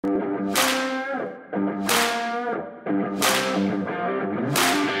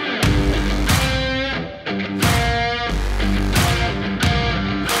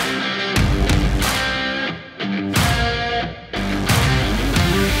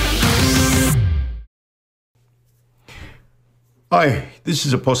Hi, this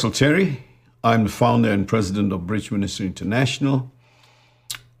is Apostle Terry. I'm the founder and president of Bridge Ministry International.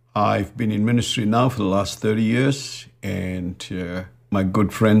 I've been in ministry now for the last 30 years, and my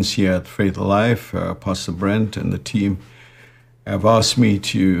good friends here at Faith Alive, Pastor Brent and the team, have asked me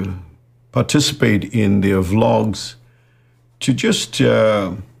to participate in their vlogs to just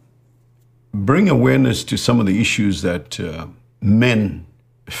bring awareness to some of the issues that men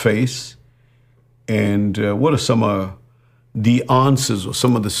face, and what are some of the answers or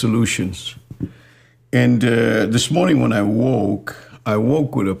some of the solutions. And this morning when I woke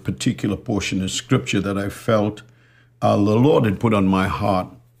with a particular portion of scripture that I felt the Lord had put on my heart.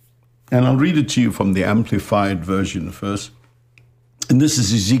 And I'll read it to you from the Amplified Version first. And this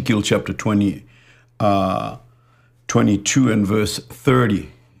is Ezekiel chapter 22 and verse 30.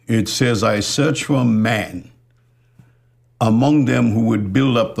 It says, I search for a man among them who would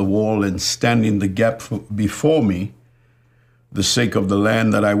build up the wall and stand in the gap before me, the sake of the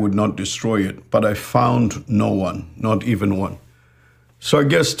land, that I would not destroy it. But I found no one, not even one. So I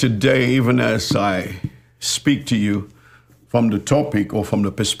guess today, even as I speak to you from the topic or from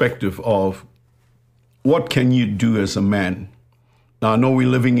the perspective of what can you do as a man? Now, I know we're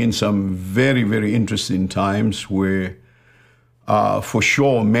living in some very, very interesting times where for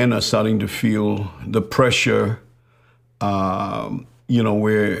sure men are starting to feel the pressure,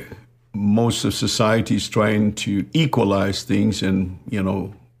 where most of society is trying to equalize things, and,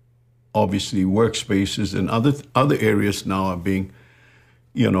 obviously workspaces and other areas now are being,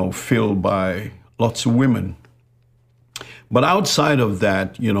 filled by lots of women. But outside of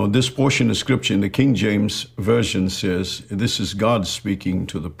that, this portion of scripture in the King James Version says, this is God speaking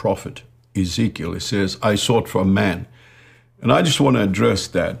to the prophet Ezekiel. It says, I sought for a man. And I just want to address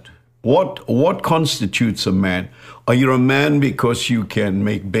that. What constitutes a man? Are you a man because you can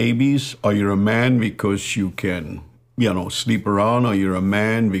make babies? Are you a man because you can, sleep around? Are you a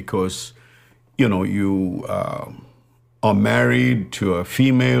man because, you are married to a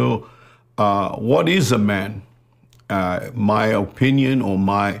female? What is a man? My opinion or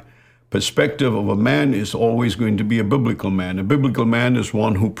my perspective of a man is always going to be a biblical man. A biblical man is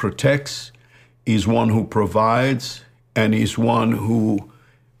one who protects, is one who provides, and is one who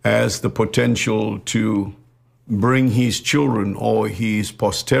has the potential to bring his children or his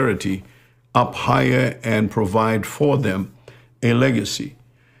posterity up higher and provide for them a legacy.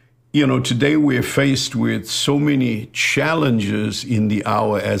 Today we're faced with so many challenges in the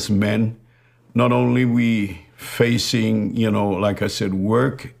hour as men. Not only we facing, like I said,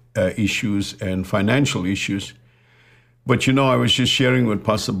 work issues and financial issues, but I was just sharing with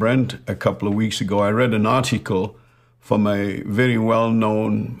Pastor Brent a couple of weeks ago. I read an article from a very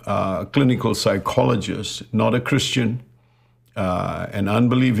well-known clinical psychologist, not a Christian, an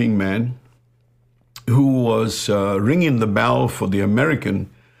unbelieving man, who was ringing the bell for the American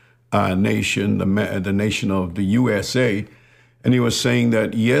nation, the nation of the USA. And he was saying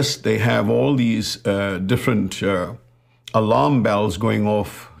that, yes, they have all these different alarm bells going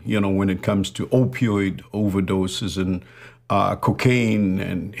off, when it comes to opioid overdoses and cocaine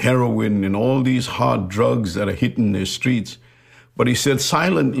and heroin and all these hard drugs that are hitting the streets. But he said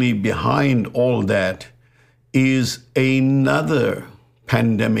silently behind all that is another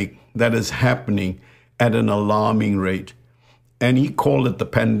pandemic that is happening at an alarming rate. And he called it the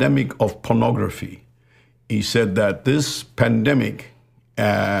pandemic of pornography. He said that this pandemic,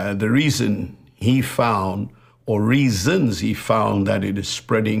 the reason he found, or reasons he found that it is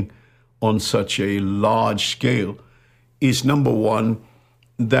spreading on such a large scale, is number one,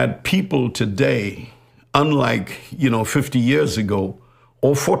 that people today, unlike, 50 years ago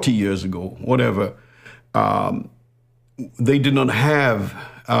or 40 years ago, whatever, they did not have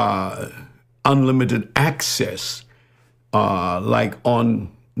unlimited access, like on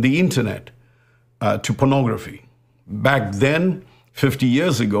the internet, to pornography. Back then, 50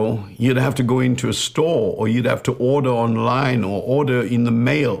 years ago, you'd have to go into a store, or you'd have to order online or order in the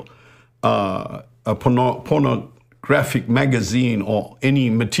mail a pornographic magazine or any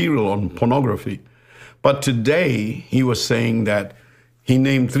material on pornography. But today, he was saying that he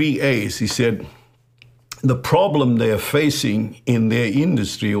named 3 A's. He said the problem they are facing in their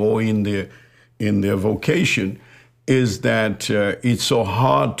industry or in their vocation is that it's so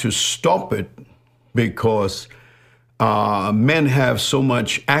hard to stop it because men have so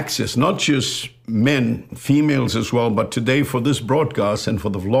much access, not just men, females as well. But today, for this broadcast and for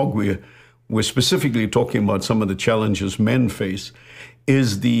the vlog, we're specifically talking about some of the challenges men face,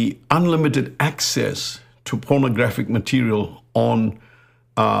 is the unlimited access to pornographic material on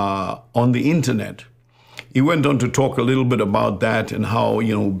the internet. He went on to talk a little bit about that and how,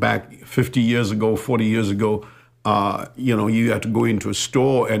 back 50 years ago, 40 years ago, you had to go into a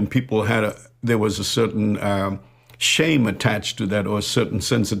store and people there was a certain shame attached to that, or a certain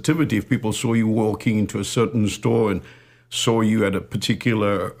sensitivity. If people saw you walking into a certain store and saw you at a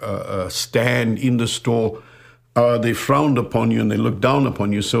particular stand in the store, they frowned upon you and they looked down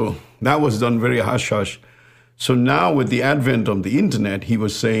upon you. So that was done very hush-hush. So now with the advent of the internet, he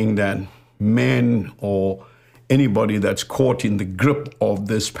was saying that men or anybody that's caught in the grip of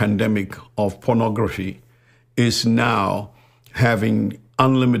this pandemic of pornography is now having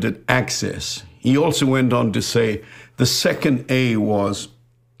unlimited access. He also went on to say the second A was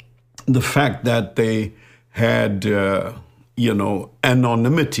the fact that they had,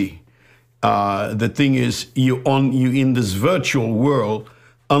 anonymity. The thing is, you in this virtual world,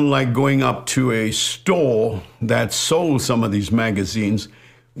 unlike going up to a store that sold some of these magazines,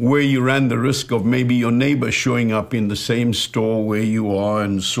 where you ran the risk of maybe your neighbor showing up in the same store where you are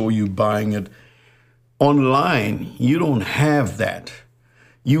and saw you buying it. Online, you don't have that.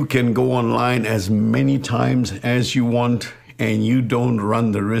 You can go online as many times as you want, and you don't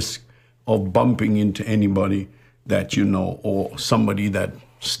run the risk of bumping into anybody that you know, or somebody that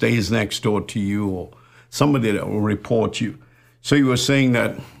stays next door to you, or somebody that will report you. So you were saying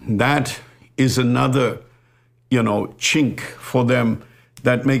that is another, chink for them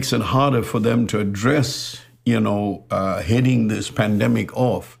that makes it harder for them to address, heading this pandemic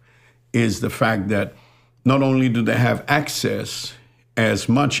off, is the fact that not only do they have access, as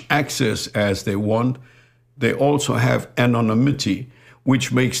much access as they want, they also have anonymity,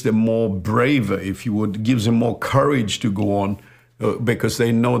 which makes them more braver, if you would, gives them more courage to go on, because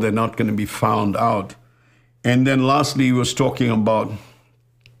they know they're not going to be found out. And then lastly, he was talking about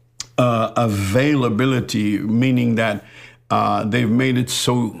availability, meaning that they've made it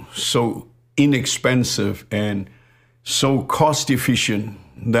so inexpensive and so cost efficient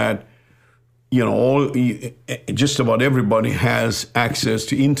that just about everybody has access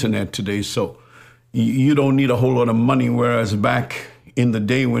to internet today. So you don't need a whole lot of money, whereas back in the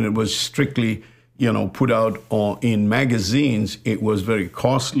day when it was strictly put out in magazines, it was very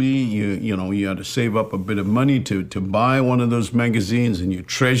costly. You had to save up a bit of money to buy one of those magazines, and you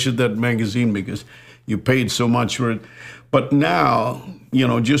treasured that magazine because you paid so much for it. But now,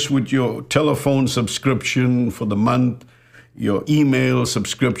 just with your telephone subscription for the month, your email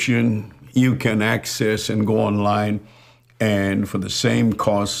subscription, you can access and go online, and for the same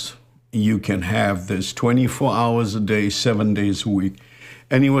cost, you can have this 24 hours a day, 7 days a week.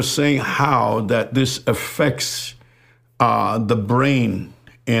 And he was saying how that this affects the brain,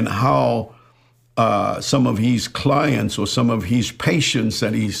 and how some of his clients or some of his patients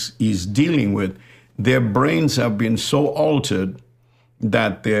that he's dealing with, their brains have been so altered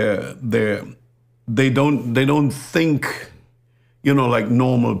that they don't think, like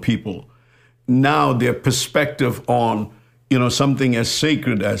normal people. Now their perspective on, something as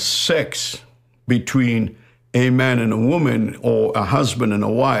sacred as sex between a man and a woman, or a husband and a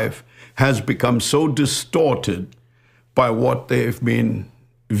wife, has become so distorted by what they've been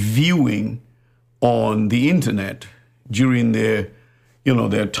viewing on the internet during their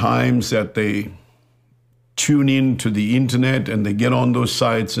times that they tune in to the internet and they get on those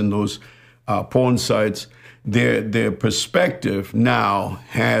sites and those porn sites. Their perspective now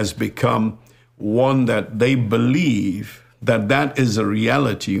has become one that they believe that is a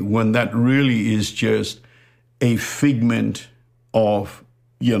reality, when that really is just a figment of,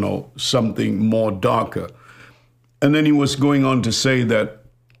 something more darker. And then he was going on to say that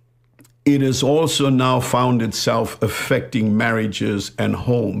it has also now found itself affecting marriages and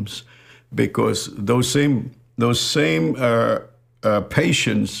homes, because those same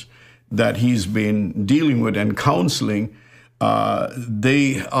patients that he's been dealing with and counseling,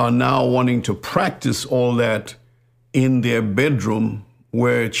 they are now wanting to practice all that in their bedroom,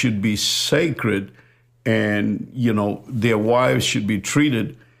 where it should be sacred, and their wives should be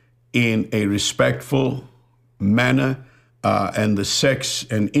treated in a respectful manner, and the sex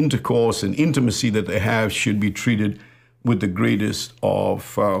and intercourse and intimacy that they have should be treated with the greatest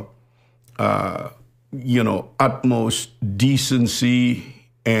of utmost decency,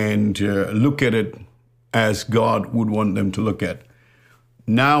 and look at it as God would want them to look at.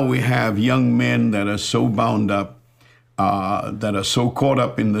 Now we have young men that are so bound up, that are so caught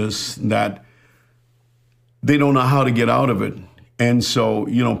up in this, that they don't know how to get out of it. And so,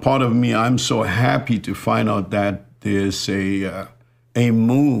 part of me, I'm so happy to find out that there's a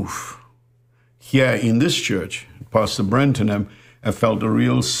move here in this church. Pastor Brenton, I felt a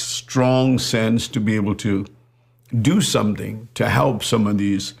real strong sense to be able to do something to help some of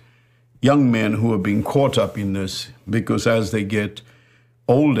these young men who are being caught up in this, because as they get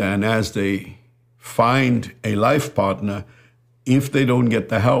older and as they find a life partner, if they don't get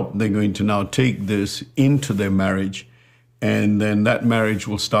the help, they're going to now take this into their marriage, and then that marriage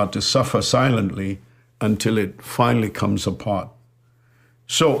will start to suffer silently until it finally comes apart.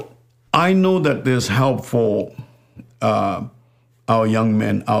 So I know that there's help for our young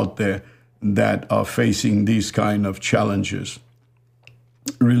men out there that are facing these kind of challenges,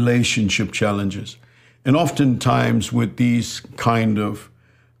 relationship challenges. And oftentimes with these kind of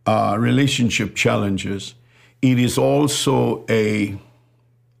relationship challenges, it is also it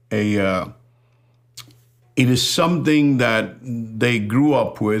is something that they grew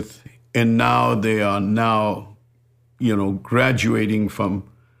up with, and now they are graduating from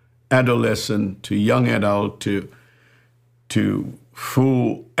adolescent to young adult to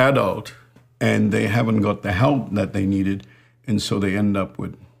full adult, and they haven't got the help that they needed, and so they end up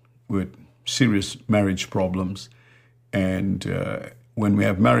with serious marriage problems. And when we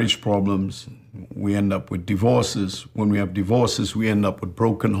have marriage problems, we end up with divorces. When we have divorces, we end up with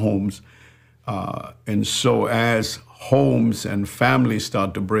broken homes. And so as homes and families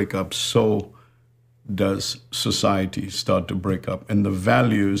start to break up, so does society start to break up. And the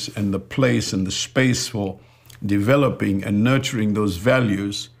values and the place and the space for developing and nurturing those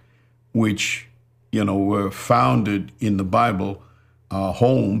values, which, were founded in the Bible,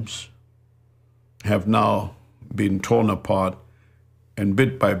 homes, have now been torn apart. And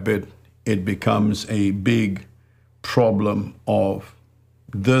bit by bit, it becomes a big problem of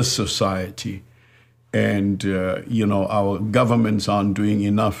the society. And, our governments aren't doing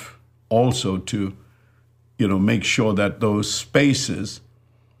enough also to, make sure that those spaces,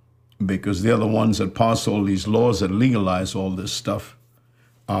 because they're the ones that pass all these laws that legalize all this stuff.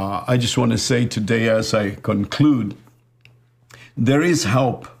 I just want to say today, as I conclude, there is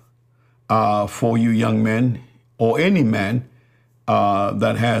help for you young men, or any man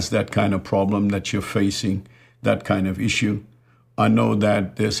that has that kind of problem that you're facing, that kind of issue. I know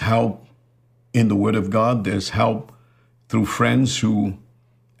that there's help in the Word of God. There's help through friends who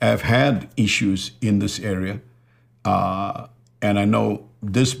have had issues in this area. And I know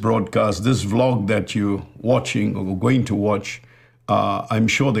this broadcast, this vlog that you're watching or going to watch, I'm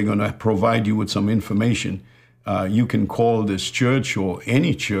sure they're going to provide you with some information. You can call this church, or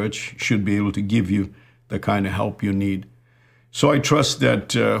any church should be able to give you the kind of help you need. So I trust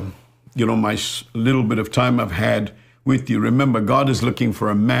that, my little bit of time I've had with you. Remember, God is looking for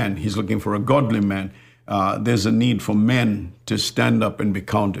a man. He's looking for a godly man. There's a need for men to stand up and be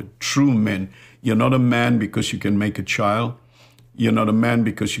counted, true men. You're not a man because you can make a child. You're not a man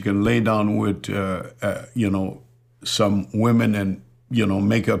because you can lay down with, some women and,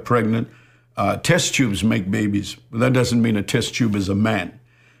 make her pregnant. Test tubes make babies, but that doesn't mean a test tube is a man.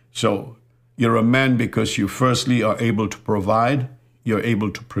 So you're a man because you firstly are able to provide, you're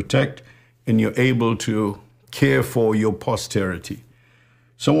able to protect, and you're able to care for your posterity.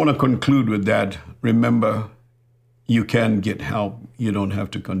 So I want to conclude with that. Remember, you can get help. You don't have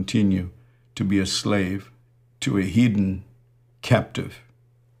to continue to be a slave to a hidden captive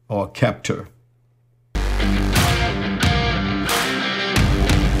or captor.